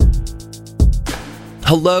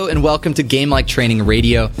Hello and welcome to Game Like Training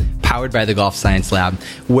Radio, powered by the Golf Science Lab,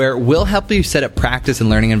 where we'll help you set up practice and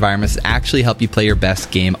learning environments that actually help you play your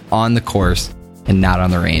best game on the course and not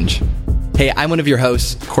on the range. Hey, I'm one of your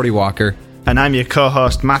hosts, Cordy Walker. And I'm your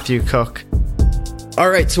co-host, Matthew Cook. All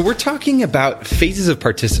right, so we're talking about phases of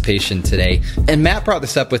participation today. And Matt brought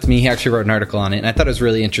this up with me. He actually wrote an article on it, and I thought it was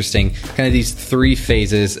really interesting. Kind of these three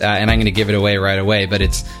phases, and I'm going to give it away right away, but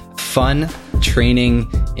it's fun, training,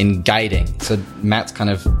 and guiding. So Matt's kind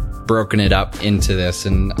of broken it up into this,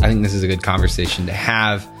 and I think this is a good conversation to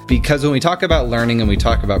have, because when we talk about learning and we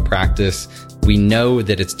talk about practice, we know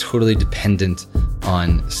that it's totally dependent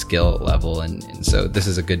on skill level, and so this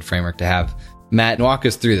is a good framework to have. Matt, walk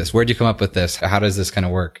us through this. Where'd you come up with this? How does this kind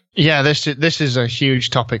of work? Yeah, this is a huge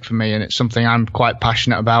topic for me, and it's something I'm quite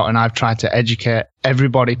passionate about, and I've tried to educate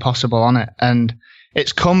everybody possible on it. And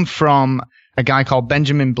it's come from a guy called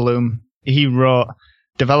Benjamin Bloom. He wrote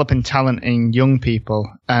Developing Talent in Young People,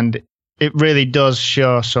 and it really does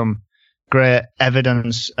show some great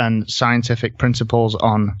evidence and scientific principles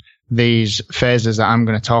on these phases that I'm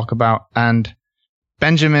going to talk about. And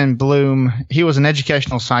Benjamin Bloom, he was an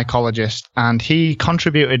educational psychologist, and he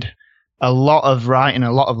contributed a lot of writing,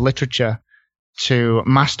 a lot of literature to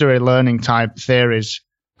mastery learning type theories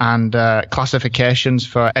and classifications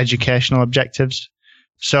for educational objectives.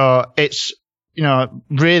 So it's,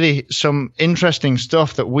 really some interesting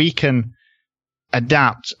stuff that we can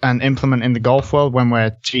adapt and implement in the golf world when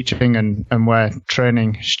we're teaching and we're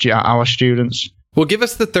training our students. Well, give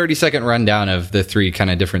us the 30-second rundown of the three kind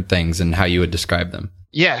of different things and how you would describe them.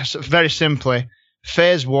 Yes, very simply.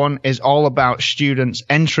 Phase one is all about students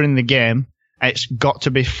entering the game. It's got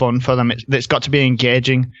to be fun for them. It's got to be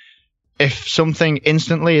engaging. If something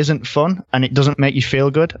instantly isn't fun and it doesn't make you feel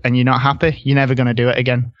good and you're not happy, you're never going to do it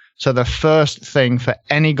again. So the first thing for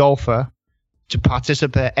any golfer to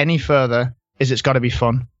participate any further is it's got to be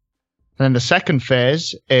fun. And then the second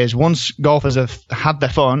phase is once golfers have had their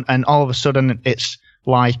fun and all of a sudden it's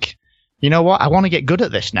like, you know what, I want to get good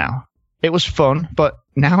at this now. It was fun, but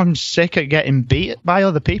now I'm sick of getting beat by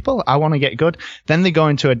other people. I want to get good. Then they go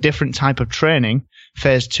into a different type of training,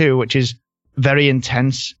 phase two, which is very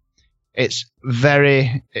intense. It's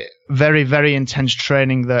very, very, very intense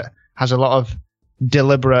training that has a lot of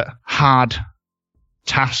deliberate, hard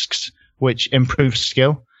tasks, which improves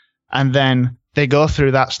skill. And then they go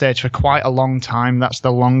through that stage for quite a long time. That's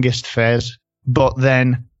the longest phase. But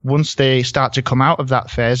then once they start to come out of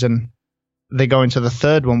that phase and they go into the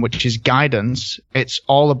third one, which is guidance, it's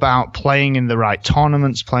all about playing in the right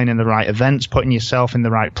tournaments, playing in the right events, putting yourself in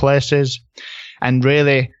the right places. And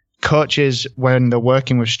really, coaches, when they're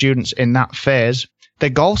working with students in that phase,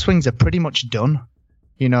 their golf swings are pretty much done.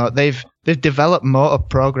 They've developed motor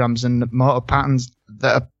programs and motor patterns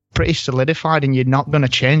that are pretty solidified, and you're not going to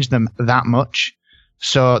change them that much.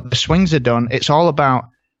 So the swings are done. It's all about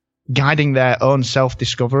guiding their own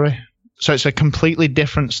self-discovery. So it's a completely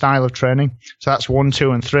different style of training. So that's 1,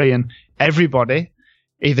 2, and 3. And everybody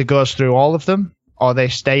either goes through all of them or they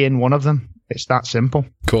stay in one of them. It's that simple.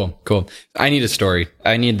 Cool. I need a story.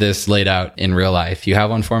 I need this laid out in real life. You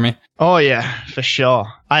have one for me? Oh, yeah, for sure.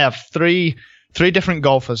 I have three different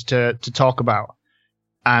golfers to talk about.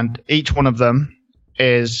 And each one of them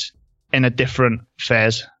is in a different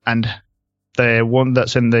phase. And the one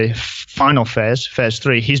that's in the final phase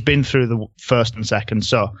 3, he's been through the first and second.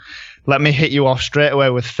 So let me hit you off straight away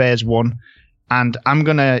with phase 1. And I'm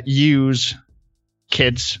going to use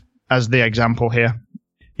kids as the example here.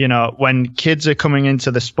 When kids are coming into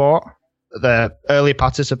the sport, the early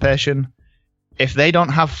participation, if they don't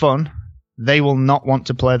have fun, they will not want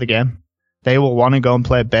to play the game. They will want to go and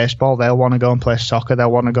play baseball. They'll want to go and play soccer.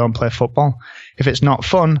 They'll want to go and play football. If it's not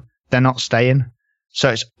fun, they're not staying. So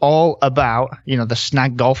it's all about, the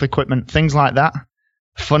snag golf equipment, things like that.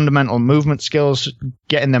 Fundamental movement skills,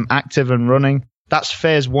 getting them active and running. That's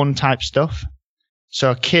phase 1 type stuff.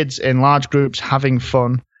 So kids in large groups having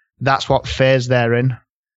fun, that's what phase they're in.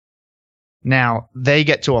 Now, they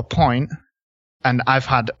get to a point, and I've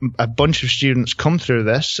had a bunch of students come through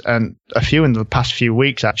this, and a few in the past few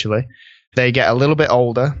weeks actually. They get a little bit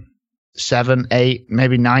older, 7, 8,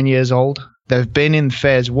 maybe 9 years old. They've been in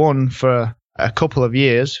phase 1 for a couple of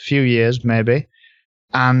years, few years maybe,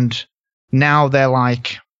 and now they're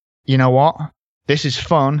like, you know what? This is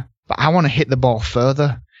fun, but I want to hit the ball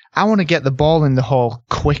further. I want to get the ball in the hole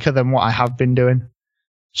quicker than what I have been doing.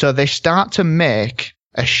 So they start to make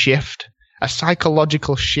a shift, a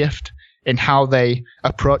psychological shift in how they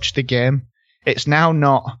approach the game. It's now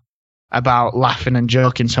not about laughing and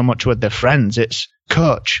joking so much with their friends. It's,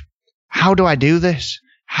 coach, how do I do this?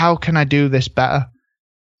 How can I do this better?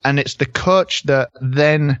 And it's the coach that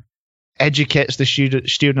then educates the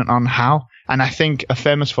student on how. And I think a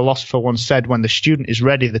famous philosopher once said, when the student is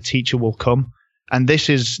ready, the teacher will come. And this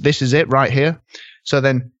is it right here. So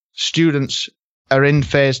then students are in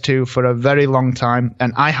phase 2 for a very long time.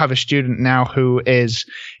 And I have a student now who is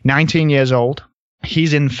 19 years old.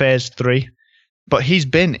 He's in phase 3, but he's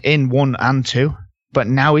been in 1 and 2, but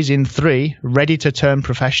now he's in 3, ready to turn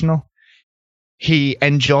professional. He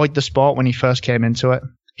enjoyed the sport when he first came into it.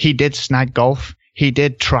 He did snag golf. He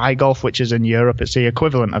did try golf, which is in Europe. It's the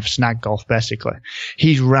equivalent of snag golf, basically.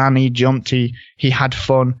 He ran, he jumped, he had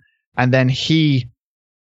fun. And then he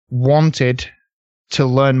wanted to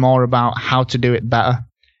learn more about how to do it better.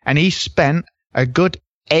 And he spent a good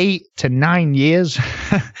 8 to 9 years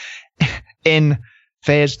in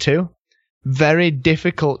phase 2. Very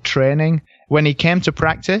difficult training. When he came to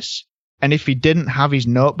practice, and if he didn't have his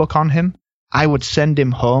notebook on him, I would send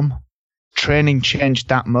him home. Training changed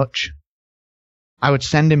that much. I would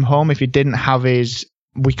send him home if he didn't have his,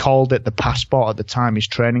 we called it the passport at the time, his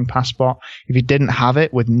training passport. If he didn't have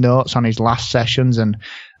it with notes on his last sessions and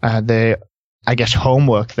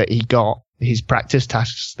homework that he got, his practice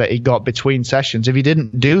tasks that he got between sessions, if he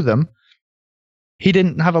didn't do them, he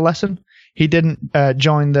didn't have a lesson. He didn't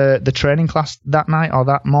join the training class that night or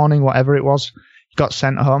that morning, whatever it was. He got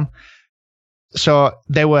sent home. So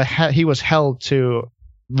he was held to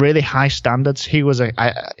really high standards. He was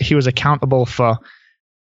accountable for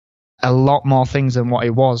a lot more things than what he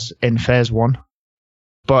was in phase 1.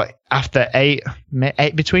 But after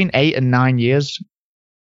between 8 and 9 years,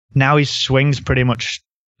 now his swings pretty much,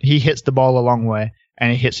 he hits the ball a long way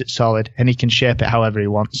and he hits it solid and he can shape it however he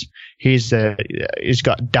wants. He's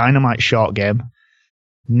got dynamite short game.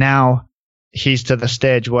 Now he's to the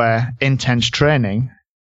stage where intense training,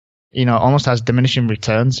 almost has diminishing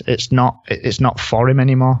returns. It's not for him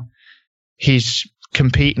anymore. He's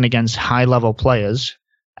competing against high level players.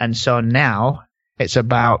 And so now it's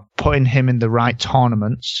about putting him in the right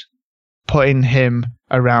tournaments, putting him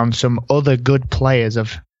around some other good players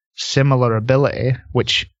of similar ability,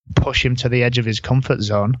 which push him to the edge of his comfort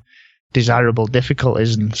zone, desirable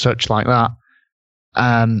difficulties and such like that.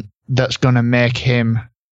 That's going to make him,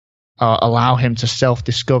 allow him to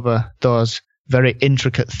self-discover those very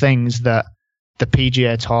intricate things that the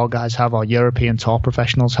PGA Tour guys have or European Tour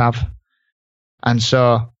professionals have. And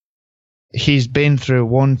so he's been through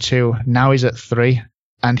 1, 2, now he's at 3,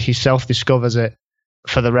 and he self-discovers it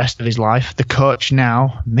for the rest of his life. The coach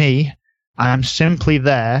now, me, I am simply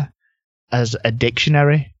there as a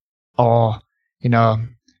dictionary or,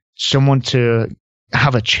 someone to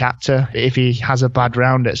have a chat to. If he has a bad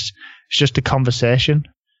round, it's just a conversation.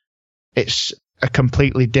 It's a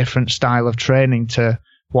completely different style of training to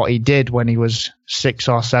what he did when he was 6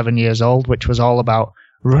 or 7 years old, which was all about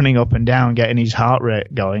running up and down, getting his heart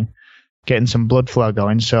rate going, getting some blood flow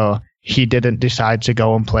going. So he didn't decide to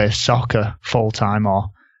go and play soccer full time or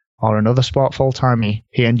another sport full time.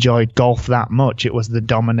 He enjoyed golf that much. It was the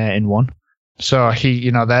dominating one. So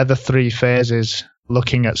they're the 3 phases,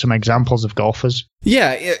 looking at some examples of golfers.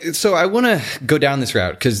 Yeah. So I want to go down this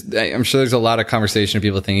route because I'm sure there's a lot of conversation of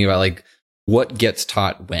people thinking about like what gets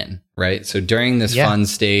taught when, right? So during this fun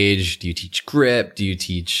stage, do you teach grip? Do you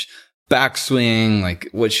teach backswing? Like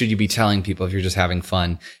what should you be telling people if you're just having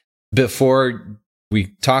fun? Before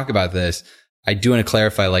we talk about this, I do want to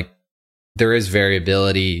clarify, like there is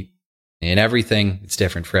variability in everything. It's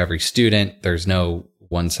different for every student. There's no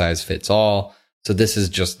one size fits all. So this is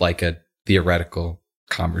just like a theoretical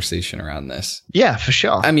conversation around this. Yeah, for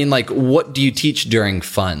sure. I mean, like, what do you teach during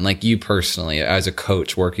fun? Like you personally, as a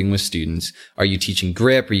coach working with students, are you teaching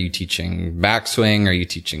grip? Are you teaching backswing? Are you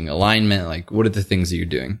teaching alignment? Like, what are the things that you're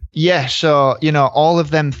doing? Yeah. So, all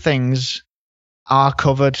of them things are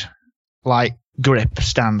covered, like grip,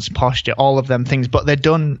 stance, posture, all of them things, but they're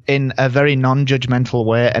done in a very non-judgmental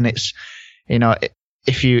way. And it's,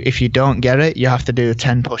 if you don't get it, you have to do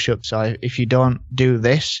 10 push-ups. Or if you don't do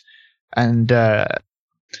this, and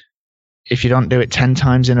if you don't do it 10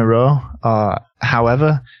 times in a row, or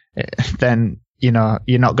however, then you're not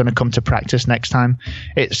going to come to practice next time.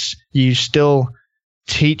 It's you still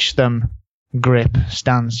teach them grip,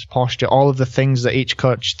 stance, posture, all of the things that each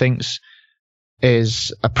coach thinks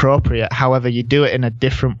is appropriate. However, you do it in a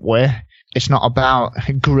different way. It's not about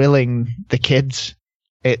grilling the kids.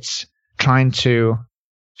 It's trying to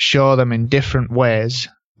show them in different ways.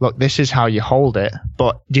 Look, this is how you hold it.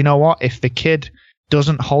 But do you know what? If the kid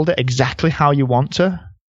doesn't hold it exactly how you want to,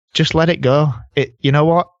 just let it go. You know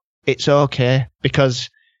what? It's okay. Because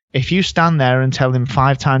if you stand there and tell him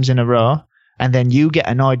 5 times in a row, and then you get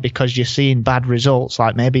annoyed because you're seeing bad results,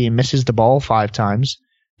 like maybe he misses the ball 5 times,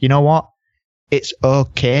 you know what? It's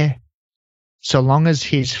okay. So long as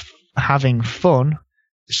he's having fun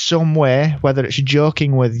some way, whether it's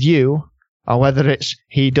joking with you or whether it's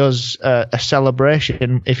he does a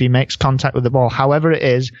celebration if he makes contact with the ball. However it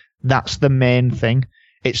is, that's the main thing.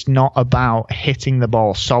 It's not about hitting the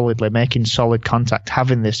ball solidly, making solid contact,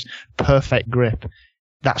 having this perfect grip.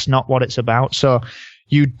 That's not what it's about. So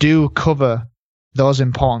you do cover those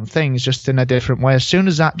important things just in a different way. As soon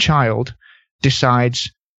as that child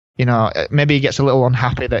decides, maybe he gets a little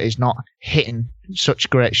unhappy that he's not hitting such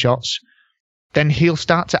great shots, then he'll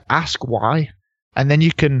start to ask why. And then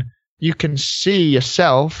you can see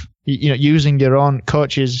yourself, using your own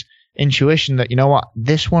coach's intuition that,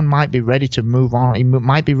 this one might be ready to move on. He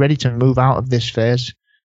might be ready to move out of this phase.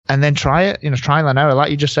 And then try it, trial and error.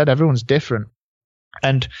 Like you just said, everyone's different.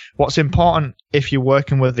 And what's important if you're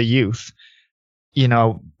working with the youth,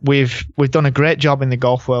 we've done a great job in the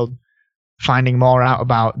golf world finding more out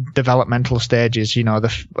about developmental stages,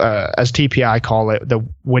 as TPI call it, the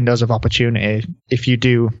windows of opportunity. If you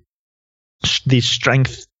do these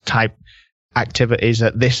strength type activities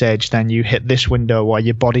at this age, then you hit this window where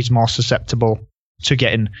your body's more susceptible to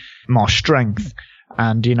getting more strength.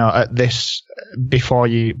 And, at this, before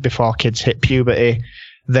kids hit puberty,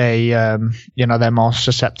 they're more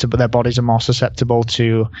susceptible, their bodies are more susceptible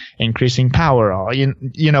to increasing power. Or,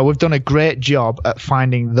 we've done a great job at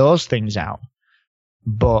finding those things out,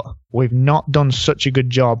 but we've not done such a good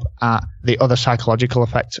job at the other psychological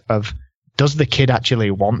effect of, does the kid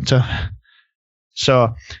actually want to?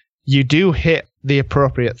 So you do hit the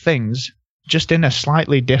appropriate things, just in a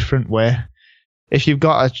slightly different way. If you've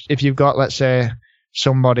got, let's say,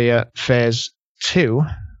 somebody at phase 2,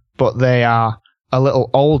 but they are a little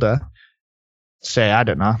older, say, I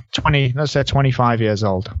don't know, let's say 25 years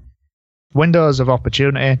old. Windows of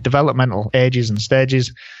opportunity, developmental ages and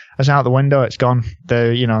stages, is out the window. It's gone.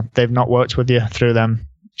 They've not worked with you through them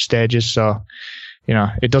stages, so,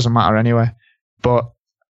 it doesn't matter anyway. But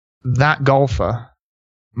that golfer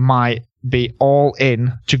might be all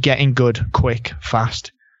in to getting good, quick,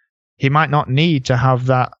 fast. He might not need to have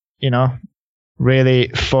that, really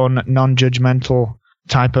fun, non-judgmental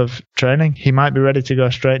type of training. He might be ready to go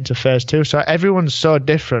straight into phase 2. So everyone's so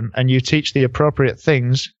different, and you teach the appropriate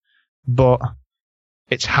things, but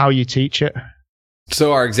it's how you teach it.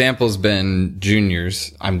 So our example's been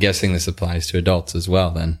juniors. I'm guessing this applies to adults as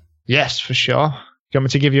well then. Yes, for sure. You want me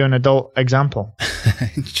to give you an adult example?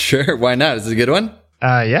 Sure, why not? Is it a good one?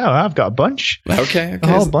 Yeah, I've got a bunch. Okay. A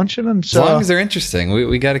whole bunch of them. So, as long as they're interesting,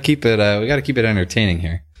 we got to keep it. We got to keep it entertaining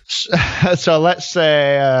here. So let's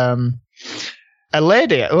say a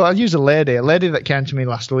lady. Well, I'll use a lady that came to me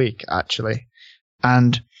last week actually,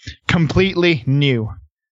 and completely new,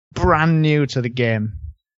 brand new to the game.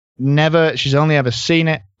 She's only ever seen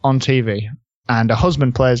it on TV, and her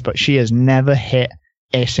husband plays, but she has never hit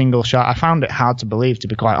a single shot. I found it hard to believe, to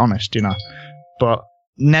be quite honest, but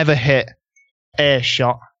never hit a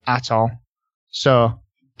shot at all. So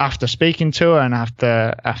after speaking to her and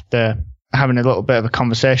after having a little bit of a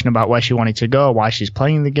conversation about where she wanted to go, why she's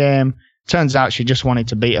playing the game, turns out she just wanted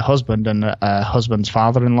to beat her husband and her husband's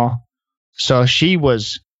father-in-law. So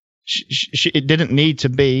it didn't need to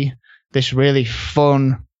be this really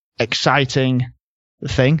fun, exciting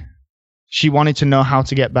thing. She wanted to know how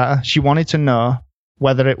to get better. She wanted to know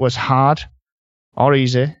whether it was hard or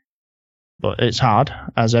easy. But it's hard,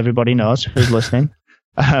 as everybody knows who's listening.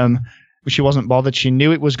 She wasn't bothered. She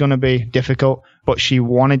knew it was going to be difficult, but she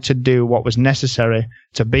wanted to do what was necessary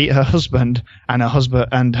to beat her husband and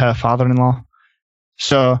her father-in-law.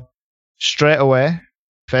 So straight away,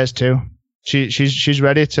 phase 2, she's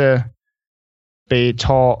ready to be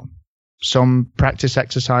taught some practice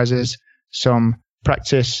exercises, some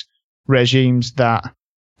practice regimes that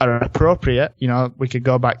are appropriate. We could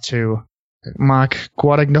go back to Mark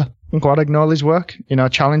Guadagnoli's work,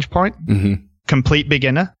 challenge point. Mm-hmm. Complete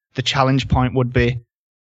beginner. The challenge point would be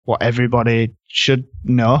what everybody should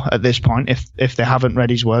know at this point. If they haven't read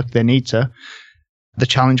his work, they need to. The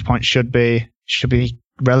challenge point should be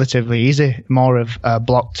relatively easy, more of a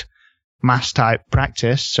blocked mass type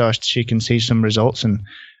practice, so she can see some results, and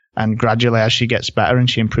gradually as she gets better and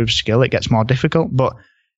she improves skill, it gets more difficult. But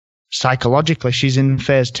psychologically, she's in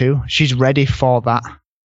phase 2. She's ready for that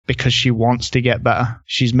because she wants to get better.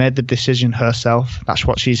 She's made the decision herself. That's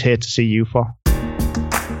what she's here to see you for.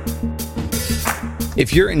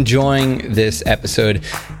 If you're enjoying this episode,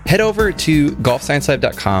 head over to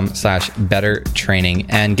golfsciencelive.com/better-training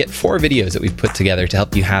and get 4 videos that we've put together to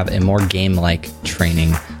help you have a more game-like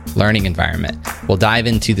training learning environment. We'll dive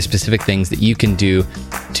into the specific things that you can do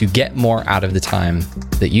to get more out of the time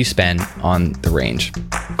that you spend on the range.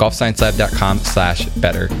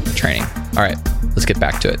 golfsciencelive.com/better-training. All right, let's get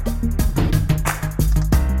back to it.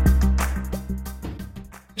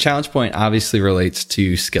 Challenge point obviously relates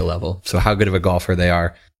to skill level. So how good of a golfer they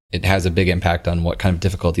are. It has a big impact on what kind of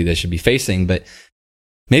difficulty they should be facing. But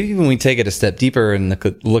maybe when we take it a step deeper and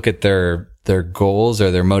look at their goals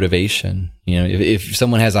or their motivation, if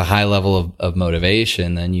someone has a high level of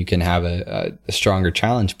motivation, then you can have a stronger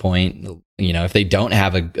challenge point. If they don't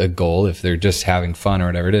have a goal, if they're just having fun or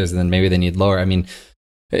whatever it is, then maybe they need lower. I mean,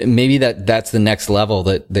 maybe that's the next level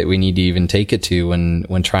that we need to even take it to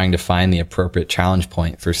when trying to find the appropriate challenge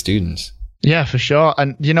point for students. Yeah, for sure.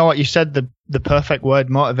 And you know what? You said the perfect word,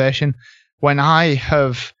 motivation. When I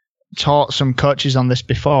have taught some coaches on this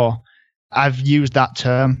before, I've used that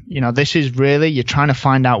term. This is really, you're trying to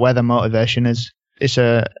find out where the motivation is. It's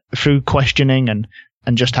through questioning and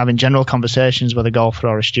just having general conversations with a golfer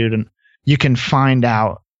or a student, you can find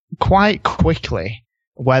out quite quickly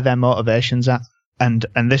where their motivation's at. And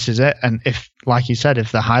this is it. And if, like you said,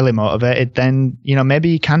 if they're highly motivated, then, maybe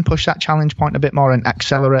you can push that challenge point a bit more and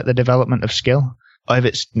accelerate the development of skill. Or if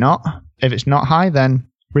it's not high, then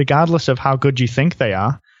regardless of how good you think they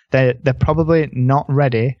are, they're probably not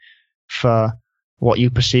ready for what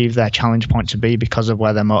you perceive their challenge point to be because of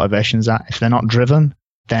where their motivation's at. If they're not driven,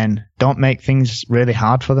 then don't make things really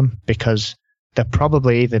hard for them, because they're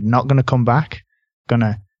probably either not going to come back, going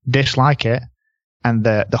to dislike it, and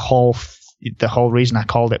the whole reason I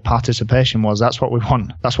called it participation was that's what we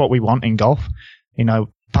want. That's what we want in golf.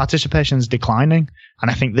 Participation's declining,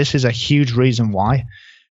 and I think this is a huge reason why.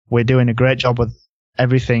 We're doing a great job with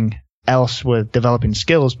everything else with developing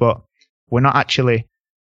skills, but we're not actually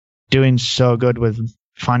doing so good with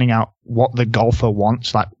finding out what the golfer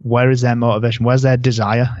wants. Like, where is their motivation? Where's their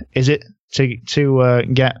desire? Is it to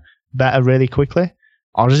get better really quickly,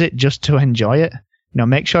 or is it just to enjoy it?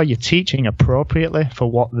 Make sure you're teaching appropriately for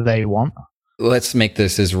what they want. Let's make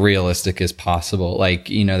this as realistic as possible. Like,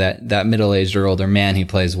 that middle-aged or older man who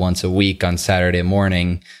plays once a week on Saturday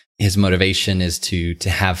morning, his motivation is to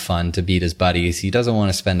have fun, to beat his buddies. He doesn't want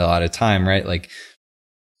to spend a lot of time, right? Like,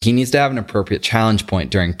 he needs to have an appropriate challenge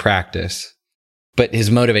point during practice, but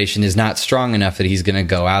his motivation is not strong enough that he's going to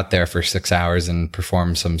go out there for 6 hours and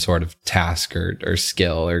perform some sort of task or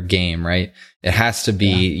skill or game, right? It has to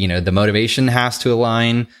be, the motivation has to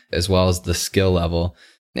align as well as the skill level.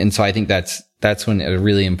 And so I think that's when a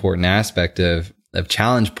really important aspect of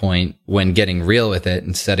challenge point, when getting real with it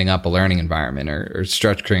and setting up a learning environment or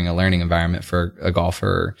structuring a learning environment for a golfer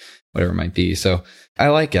or whatever it might be. So I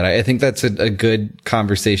like it. I think that's a good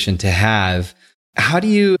conversation to have. How do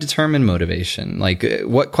you determine motivation? Like,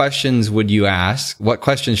 what questions would you ask? What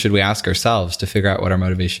questions should we ask ourselves to figure out what our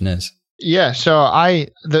motivation is? Yeah. So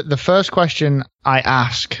the first question I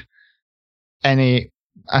ask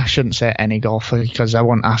I shouldn't say any golfer, because I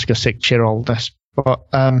won't ask a 6-year-old this, but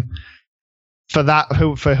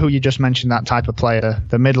for who you just mentioned, that type of player,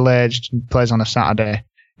 the middle-aged, plays on a Saturday,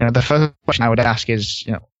 the first question I would ask is,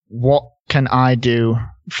 what can I do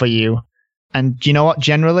for you? And you know what?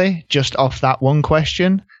 Generally, just off that one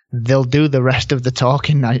question, they'll do the rest of the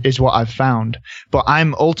talking, is what I've found. But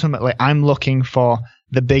I'm looking for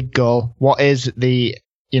the big goal. What is the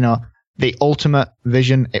ultimate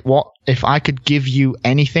vision? What if I could give you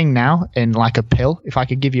anything now in like a pill? If I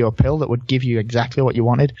could give you a pill that would give you exactly what you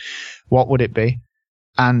wanted, what would it be?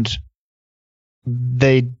 And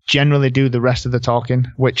they generally do the rest of the talking,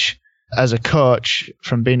 which, as a coach,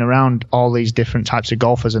 from being around all these different types of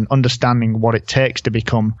golfers and understanding what it takes to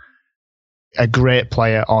become a great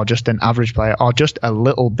player or just an average player or just a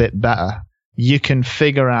little bit better, you can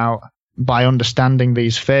figure out by understanding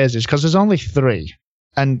these phases, because there's only 3.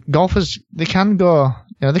 And golfers, they can go,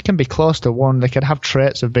 they can be close to one. They could have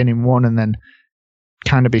traits of being in one and then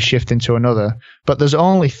kind of be shifting to another. But there's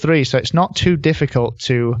only 3, so it's not too difficult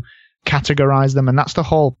to categorize them. And that's the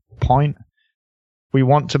whole point. We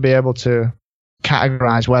want to be able to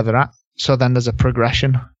categorize where they're at, so then there's a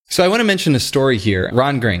progression. So I want to mention a story here.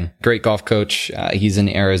 Ron Gring, great golf coach. He's in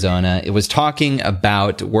Arizona. It was talking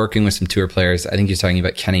about working with some tour players. I think he was talking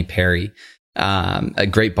about Kenny Perry, a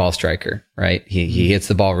great ball striker, right? He hits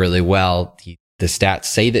the ball really well. The stats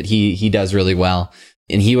say that he does really well.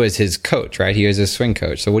 And he was his coach, right? He was his swing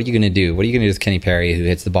coach. So what are you going to do? What are you going to do with Kenny Perry, who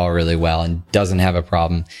hits the ball really well and doesn't have a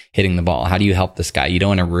problem hitting the ball? How do you help this guy? You don't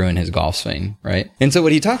want to ruin his golf swing, right? And so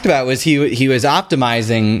what he talked about was he was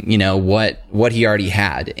optimizing, what he already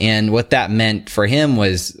had. And what that meant for him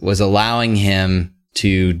was allowing him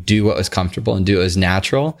to do what was comfortable and do what was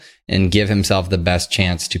natural and give himself the best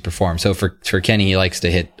chance to perform. So for Kenny, he likes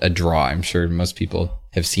to hit a draw. I'm sure most people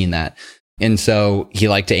have seen that. And so he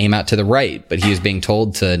liked to aim out to the right, but he was being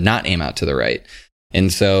told to not aim out to the right.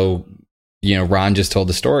 And so, Ron just told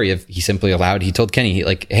the story of he told Kenny,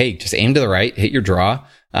 hey, just aim to the right, hit your draw,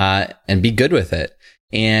 and be good with it.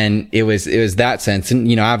 And it was that sense.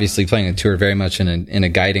 And, obviously playing a tour very much in a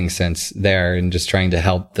guiding sense there and just trying to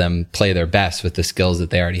help them play their best with the skills that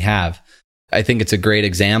they already have. I think it's a great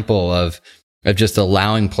example of just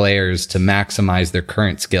allowing players to maximize their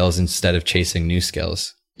current skills instead of chasing new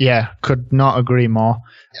skills. Yeah, could not agree more.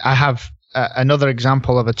 I have another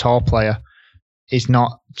example of a tour player. He's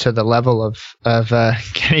not to the level of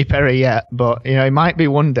Kenny Perry yet, but he might be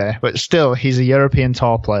one day. But still, he's a European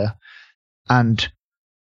tour player, and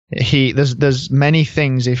there's many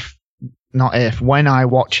things. When I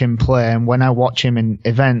watch him play and when I watch him in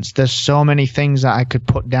events, there's so many things that I could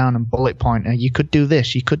put down and bullet point. And you could do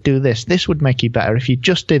this, you could do this. This would make you better if you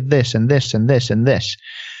just did this and this and this and this.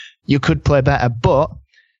 You could play better, but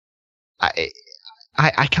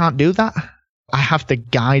I can't do that. I have to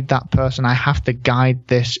guide that person. I have to guide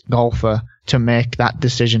this golfer to make that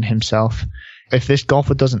decision himself. If this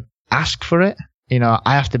golfer doesn't ask for it,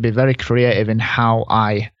 I have to be very creative in how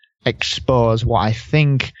I expose what I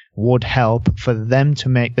think would help for them to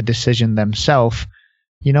make the decision themselves.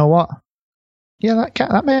 You know what? Yeah,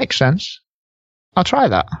 that makes sense. I'll try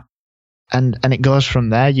that. And it goes from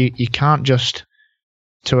there. You can't just,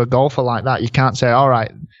 to a golfer like that, you can't say, all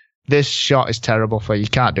right, this shot is terrible for you. You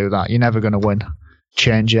can't do that. You're never going to win.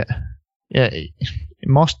 Change it. Yeah, in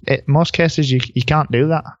most cases, you can't do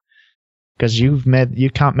that because you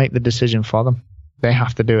can't make the decision for them. They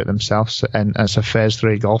have to do it themselves. And as a phase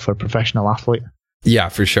 3 golfer, professional athlete. Yeah,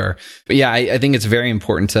 for sure. But yeah, I think it's very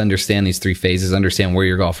important to understand these 3 phases, understand where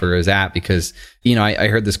your golfer is at, because, I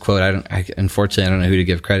heard this quote. Unfortunately, I don't know who to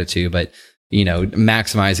give credit to, but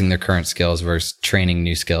maximizing their current skills versus training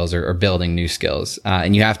new skills or building new skills.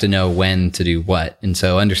 And you have to know when to do what. And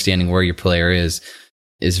so understanding where your player is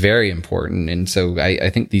very important. And so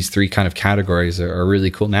I think these 3 kind of categories are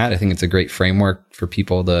really cool, Matt. I think it's a great framework for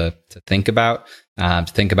people to think about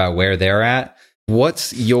where they're at.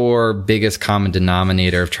 What's your biggest common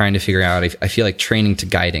denominator of trying to figure out? I feel like training to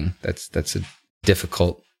guiding, that's a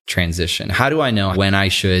difficult transition. How do I know when I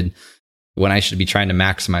should be trying to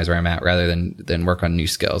maximize where I'm at rather than work on new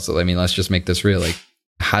skills? So, let's just make this real. Like,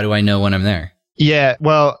 how do I know when I'm there? Yeah,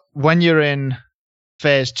 well, when you're in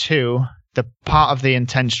phase 2, the part of the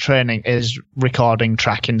intense training is recording,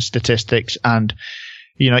 tracking statistics, and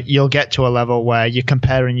you'll get to a level where you're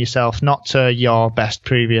comparing yourself not to your best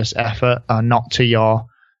previous effort, or not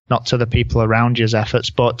to the people around you's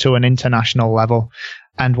efforts, but to an international level.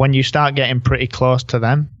 And when you start getting pretty close to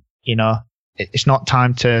them, it's not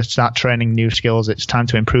time to start training new skills. It's time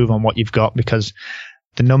to improve on what you've got because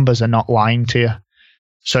the numbers are not lying to you.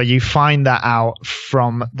 So you find that out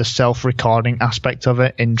from the self-recording aspect of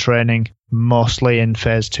it in training, mostly in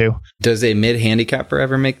phase 2. Does a mid-handicapper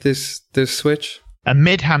ever make this switch? A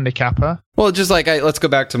mid-handicapper? Well, just like, let's go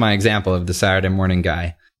back to my example of the Saturday morning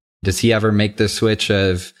guy. Does he ever make the switch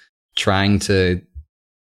of trying to,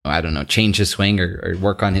 change his swing or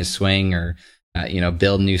work on his swing or,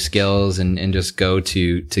 build new skills and just go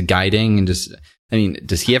to guiding and just,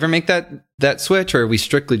 does he ever make that switch, or are we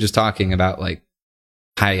strictly just talking about like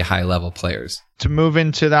high level players? To move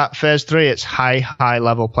into that phase 3, it's high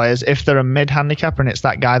level players. If they're a mid-handicapper and it's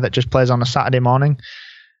that guy that just plays on a Saturday morning,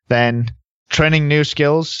 then training new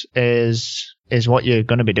skills is what you're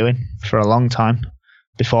going to be doing for a long time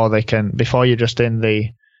before you're just in the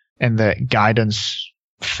guidance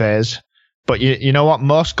phase. But you know what?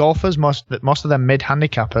 Most golfers, most of them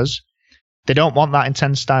mid-handicappers, they don't want that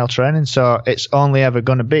intense style training. So it's only ever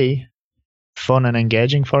going to be fun and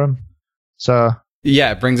engaging for them. So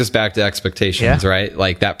yeah, it brings us back to expectations, right?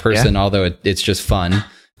 Like that person, although it's just fun,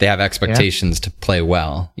 they have expectations to play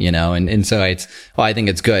well, and so I think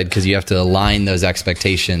it's good because you have to align those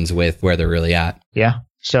expectations with where they're really at. Yeah.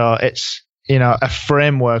 So it's, a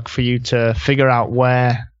framework for you to figure out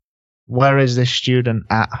where is this student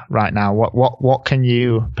at right now? What can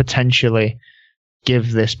you potentially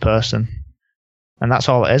give this person? And that's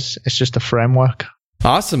all it is. It's just a framework.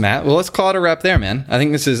 Awesome, Matt. Well, let's call it a wrap there, man. I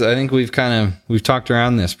think we've talked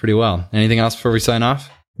around this pretty well. Anything else before we sign off?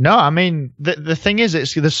 No, the thing is,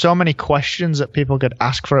 there's so many questions that people could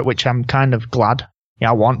ask for it, which I'm kind of glad.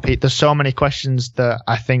 Yeah, there's so many questions that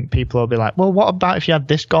I think people will be like, well, what about if you had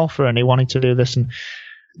this golfer and he wanted to do this? And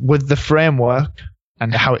with the framework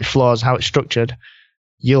and how it flows, how it's structured,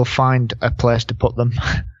 you'll find a place to put them.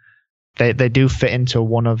 They do fit into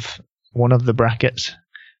one of the brackets.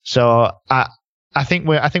 So I think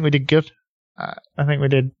we did good. I think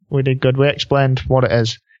we did good. We explained what it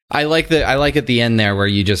is. I like at the end there where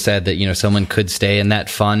you just said that, someone could stay in that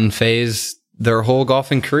fun phase their whole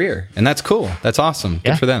golfing career. And that's cool. That's awesome.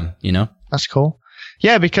 Good for them, That's cool.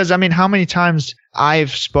 Yeah, because I mean, how many times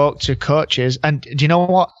I've spoke to coaches, and do you know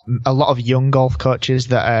what? A lot of young golf coaches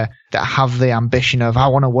that have the ambition of, I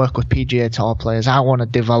want to work with PGA Tour players, I want to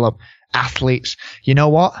develop athletes. You know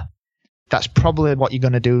what? That's probably what you're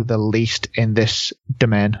going to do the least in this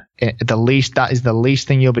domain. That is the least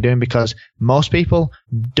thing you'll be doing, because most people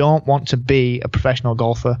don't want to be a professional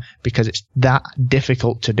golfer because it's that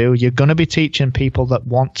difficult to do. You're going to be teaching people that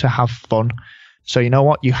want to have fun. So you know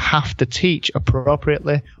what? You have to teach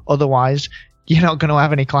appropriately. Otherwise, you're not going to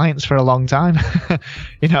have any clients for a long time.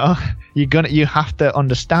 You know, you have to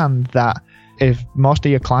understand that if most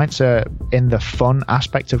of your clients are in the fun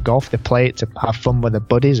aspect of golf, they play it to have fun with their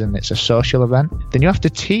buddies and it's a social event, then you have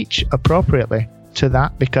to teach appropriately to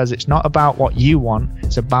that, because it's not about what you want,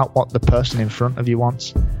 it's about what the person in front of you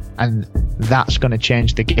wants. And that's going to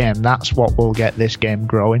change the game. That's what will get this game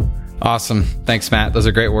growing. Awesome. Thanks, Matt. Those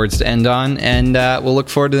are great words to end on. And we'll look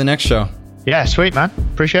forward to the next show. Yeah, sweet, man.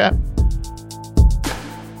 Appreciate it.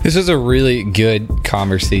 This was a really good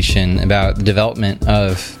conversation about the development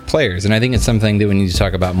of players. And I think it's something that we need to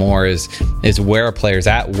talk about more is where are players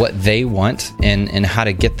at, what they want, and how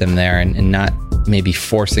to get them there, and not maybe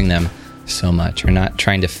forcing them so much, or not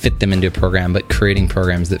trying to fit them into a program, but creating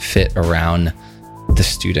programs that fit around the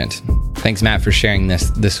student. Thanks, Matt, for sharing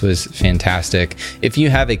this. This was fantastic. If you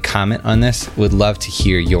have a comment on this, would love to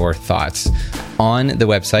hear your thoughts. On the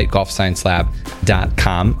website,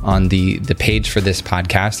 golfsciencelab.com, on the page for this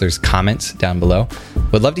podcast, there's comments down below.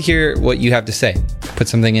 Would love to hear what you have to say. Put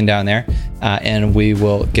something in down there, and we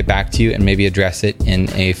will get back to you and maybe address it in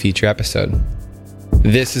a future episode.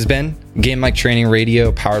 This has been Game Like Training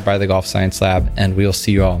Radio, powered by the Golf Science Lab, and we'll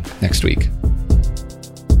see you all next week.